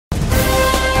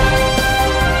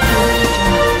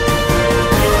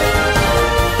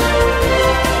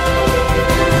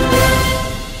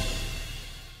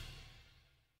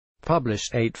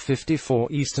published 8:54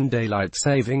 Eastern Daylight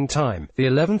Saving Time, the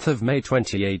 11th of May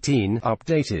 2018,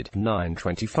 updated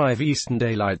 9:25 Eastern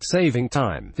Daylight Saving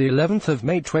Time, the 11th of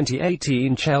May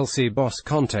 2018. Chelsea boss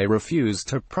Conte refused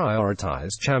to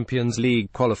prioritise Champions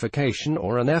League qualification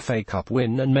or an FA Cup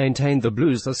win and maintained the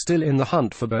Blues are still in the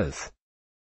hunt for both.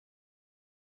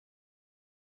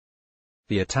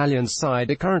 The Italian side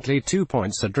are currently 2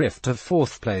 points adrift of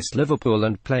fourth-placed Liverpool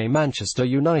and play Manchester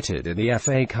United in the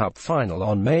FA Cup final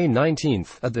on May 19.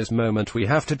 At this moment we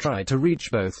have to try to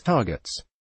reach both targets.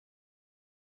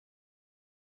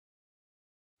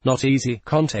 Not easy,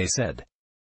 Conte said.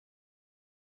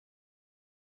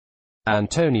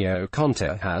 Antonio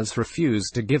Conte has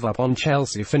refused to give up on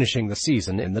Chelsea finishing the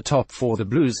season in the top four. The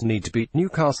Blues need to beat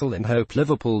Newcastle and hope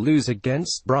Liverpool lose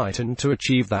against Brighton to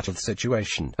achieve that. The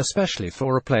situation, especially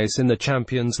for a place in the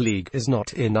Champions League, is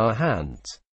not in our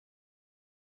hands.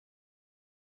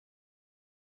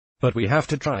 But we have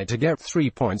to try to get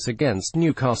 3 points against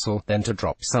Newcastle, then to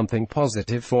drop something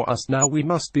positive for us. Now we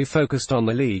must be focused on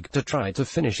the league to try to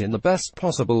finish in the best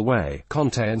possible way.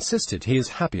 Conte insisted he is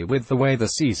happy with the way the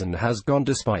season has gone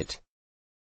despite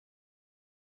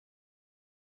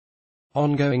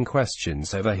ongoing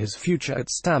questions over his future at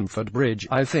Stamford Bridge.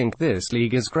 I think this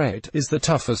league is great, is the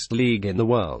toughest league in the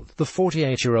world, the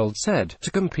 48-year-old said. To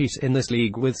compete in this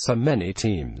league with so many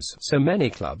teams, so many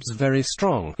clubs very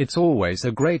strong, it's always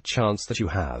a great chance that you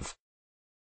have.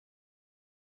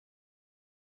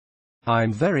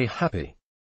 I'm very happy.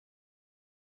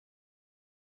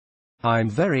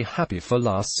 I'm very happy for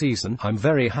last season, I'm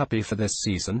very happy for this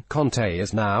season. Conte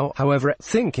is now, however,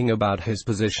 thinking about his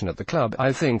position at the club.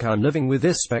 I think I'm living with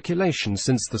this speculation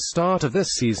since the start of this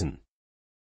season.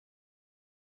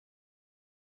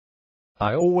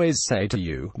 I always say to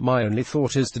you, my only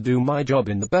thought is to do my job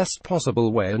in the best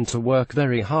possible way and to work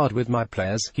very hard with my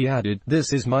players, he added.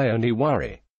 This is my only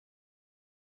worry.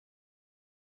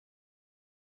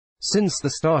 Since the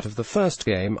start of the first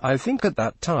game, I think at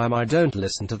that time I don't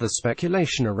listen to the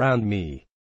speculation around me.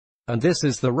 And this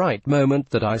is the right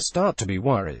moment that I start to be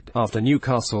worried. After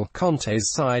Newcastle,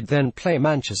 Conte's side then play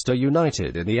Manchester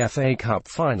United in the FA Cup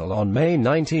final on May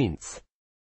 19.